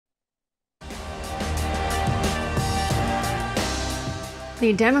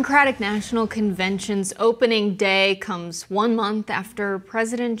The Democratic National Convention's opening day comes 1 month after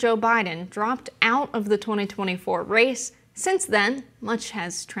President Joe Biden dropped out of the 2024 race. Since then, much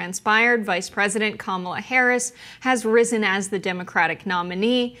has transpired. Vice President Kamala Harris has risen as the Democratic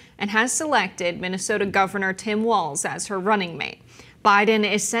nominee and has selected Minnesota Governor Tim Walz as her running mate.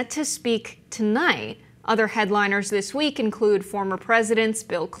 Biden is set to speak tonight. Other headliners this week include former presidents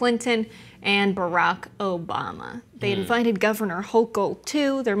Bill Clinton and Barack Obama. They invited Governor Hochul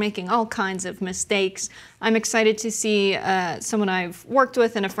too. They're making all kinds of mistakes. I'm excited to see someone I've worked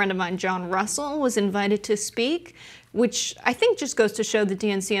with and a friend of mine, John Russell, was invited to speak, which I think just goes to show the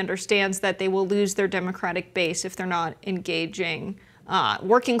DNC understands that they will lose their Democratic base if they're not engaging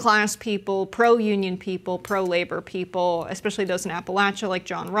working class people, pro-union people, pro-labor people, especially those in Appalachia like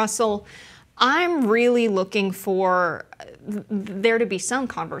John Russell. I'm really looking for there to be some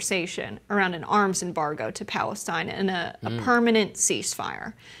conversation around an arms embargo to Palestine and a permanent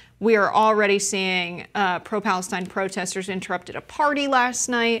ceasefire. We are already seeing pro-Palestine protesters interrupted a party last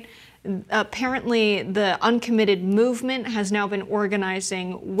night. Apparently, the uncommitted movement has now been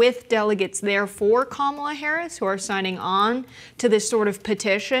organizing with delegates there for Kamala Harris, who are signing on to this sort of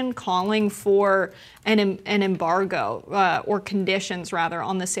petition calling for an embargo or conditions, rather,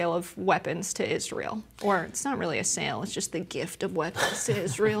 on the sale of weapons to Israel. Or it's not really a sale, it's just the gift of weapons to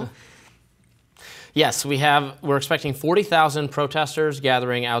Israel. Yes, we're expecting 40,000 protesters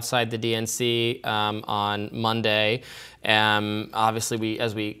gathering outside the DNC on Monday. Obviously,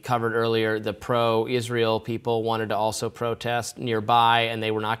 as we covered earlier, the pro-Israel people wanted to also protest nearby, and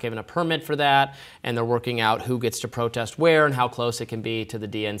they were not given a permit for that. And they're working out who gets to protest where and how close it can be to the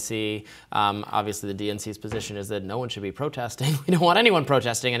DNC. Obviously, the DNC's position is that no one should be protesting. We don't want anyone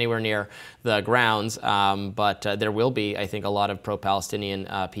protesting anywhere near the grounds. But there will be, I think, a lot of pro-Palestinian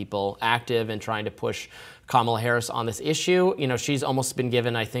people active and trying to push Kamala Harris on this issue. You know, she's almost been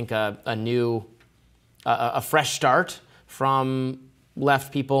given, I think, a fresh start from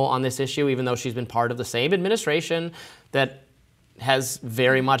left people on this issue, even though she's been part of the same administration that has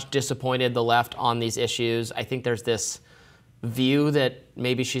very much disappointed the left on these issues. I think there's this view that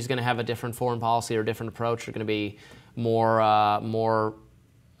maybe she's going to have a different foreign policy or a different approach. Or going to be more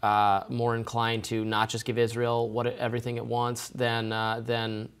inclined to not just give Israel everything it wants than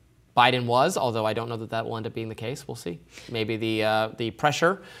Biden was, although I don't know that will end up being the case. We'll see. Maybe the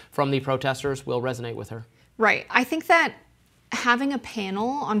pressure from the protesters will resonate with her. Right. I think that having a panel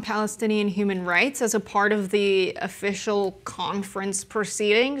on Palestinian human rights as a part of the official conference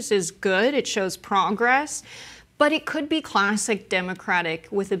proceedings is good. It shows progress. But it could be classic Democratic,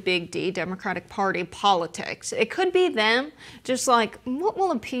 with a big D, Democratic Party politics. It could be them just like, what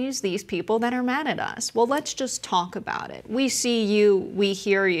will appease these people that are mad at us? Well, let's just talk about it. We see you, we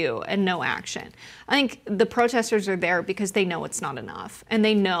hear you, and no action. I think the protesters are there because they know it's not enough. And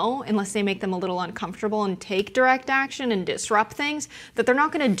they know, unless they make them a little uncomfortable and take direct action and disrupt things, that they're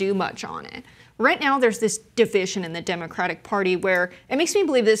not going to do much on it. Right now, there's this division in the Democratic Party where it makes me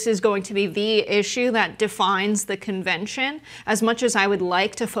believe this is going to be the issue that defines the convention. As much as I would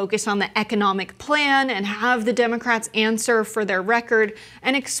like to focus on the economic plan and have the Democrats answer for their record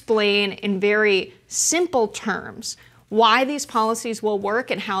and explain in very simple terms why these policies will work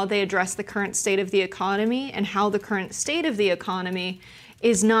and how they address the current state of the economy and how the current state of the economy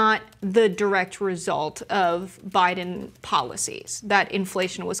is not the direct result of Biden policies. That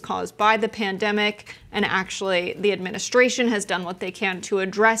inflation was caused by the pandemic, and actually the administration has done what they can to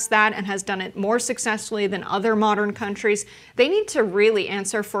address that and has done it more successfully than other modern countries. They need to really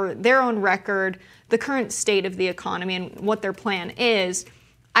answer for their own record the current state of the economy and what their plan is.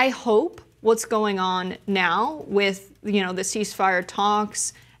 I hope what's going on now with, the ceasefire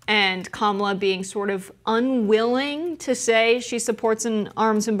talks and Kamala being sort of unwilling to say she supports an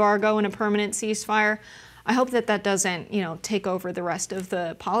arms embargo and a permanent ceasefire, I hope that doesn't, take over the rest of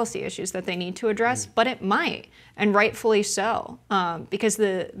the policy issues that they need to address, but it might, and rightfully so, because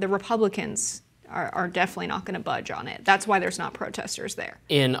the Republicans are definitely not going to budge on it. That's why there's not protesters there.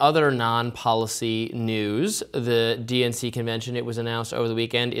 In other non-policy news, the DNC convention, it was announced over the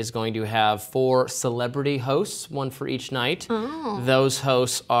weekend, is going to have 4 celebrity hosts, one for each night. Oh. Those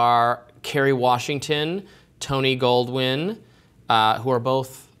hosts are Kerry Washington, Tony Goldwyn, who are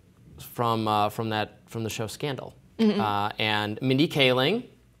both from the show Scandal, and Mindy Kaling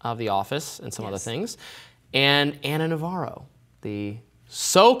of The Office and some other things, and Ana Navarro, the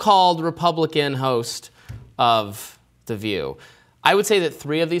so-called Republican host of The View. I would say that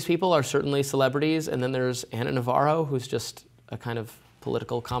 3 of these people are certainly celebrities, and then there's Ana Navarro, who's just a kind of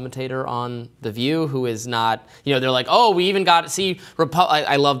political commentator on The View, who is not, they're like, oh, we even got, see,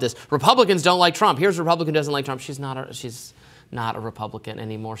 I love this. Republicans don't like Trump. Here's a Republican who doesn't like Trump. She's not a Republican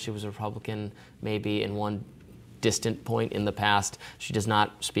anymore. She was a Republican maybe in one distant point in the past. She does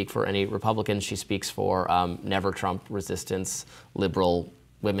not speak for any Republicans. She speaks for never Trump resistance, liberal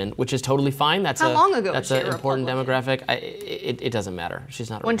women, which is totally fine. That's How long ago was she an a important Republican? demographic. It doesn't matter. She's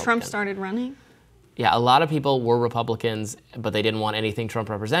not a When Republican. Trump started running? Yeah, a lot of people were Republicans, but they didn't want anything Trump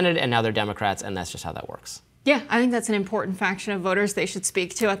represented, and now they're Democrats, and that's just how that works. Yeah, I think that's an important faction of voters they should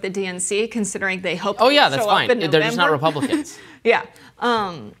speak to at the DNC, considering they hope. Oh yeah, to that's show fine. Up in They're just not November. Republicans. Yeah,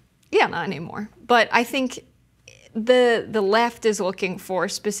 yeah, not anymore. But I think the left is looking for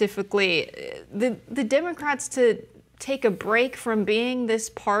specifically the Democrats to take a break from being this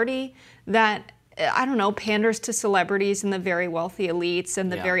party that, I don't know, panders to celebrities and the very wealthy elites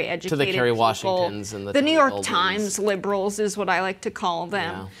and the very educated to the Kerry people. Washingtons and the New Tony York Goldmans. Times liberals is what I like to call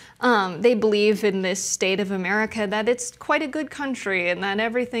them. Yeah. They believe in this state of America that it's quite a good country and that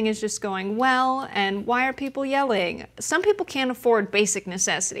everything is just going well, and why are people yelling? Some people can't afford basic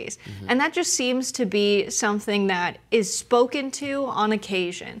necessities, and that just seems to be something that is spoken to on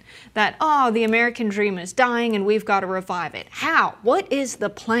occasion, that, oh, the American dream is dying and we've got to revive it. How? What is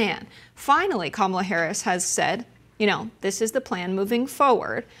the plan? Finally, Kamala Harris has said, you know, this is the plan moving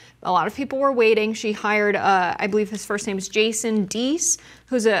forward. A lot of people were waiting. She hired, I believe his first name is Jason Deese,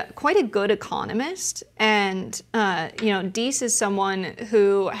 who's quite a good economist. And, you know, Deese is someone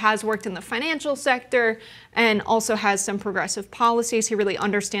who has worked in the financial sector and also has some progressive policies. He really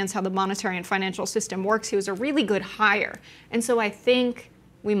understands how the monetary and financial system works. He was a really good hire. And so I think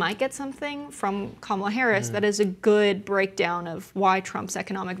we might get something from Kamala Harris that is a good breakdown of why Trump's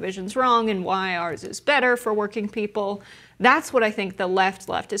economic vision's wrong and why ours is better for working people. That's what I think the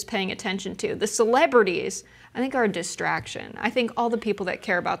left is paying attention to. The celebrities, I think, are a distraction. I think all the people that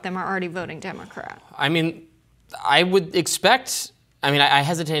care about them are already voting Democrat. I mean, I would expect, I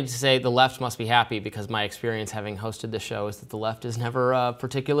hesitated to say the left must be happy because my experience having hosted the show is that the left is never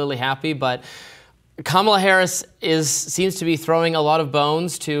particularly happy, but Kamala Harris seems to be throwing a lot of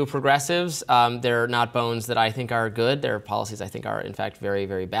bones to progressives. They're not bones that I think are good. Their policies I think are in fact very,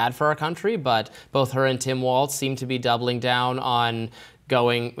 very bad for our country, but both her and Tim Walz seem to be doubling down on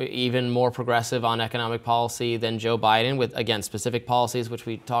going even more progressive on economic policy than Joe Biden with, again, specific policies, which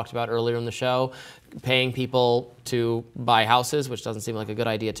we talked about earlier in the show, paying people to buy houses, which doesn't seem like a good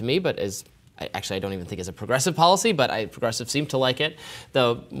idea to me, but actually, I don't even think it's a progressive policy, but progressives seem to like it.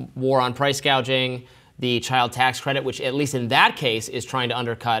 The war on price gouging, the child tax credit, which at least in that case is trying to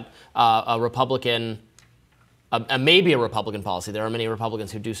undercut a Republican, maybe a Republican policy. There are many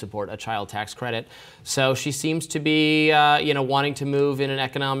Republicans who do support a child tax credit. So she seems to be, wanting to move in an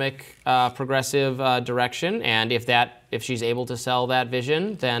economic progressive direction. And if she's able to sell that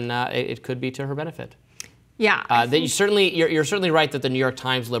vision, then it could be to her benefit. Yeah, you're certainly right that the New York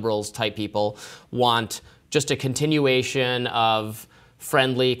Times liberals type people want just a continuation of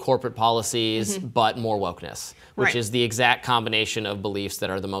friendly corporate policies, but more wokeness, which is the exact combination of beliefs that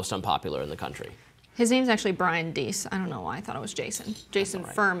are the most unpopular in the country. His name's actually Brian Deese. I don't know why I thought it was Jason. Jason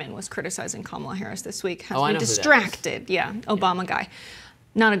Furman was criticizing Kamala Harris this week. Has been distracted. Yeah, Obama guy.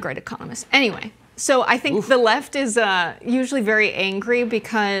 Not a great economist. Anyway. So I think the left is usually very angry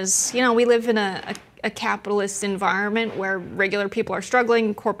because, you know, we live in a capitalist environment where regular people are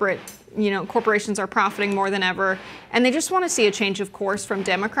struggling, corporations are profiting more than ever, and they just want to see a change of course from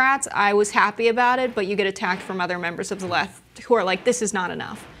Democrats. I was happy about it, but you get attacked from other members of the left who are like, this is not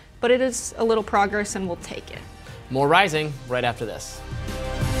enough. But it is a little progress, and we'll take it. More Rising right after this.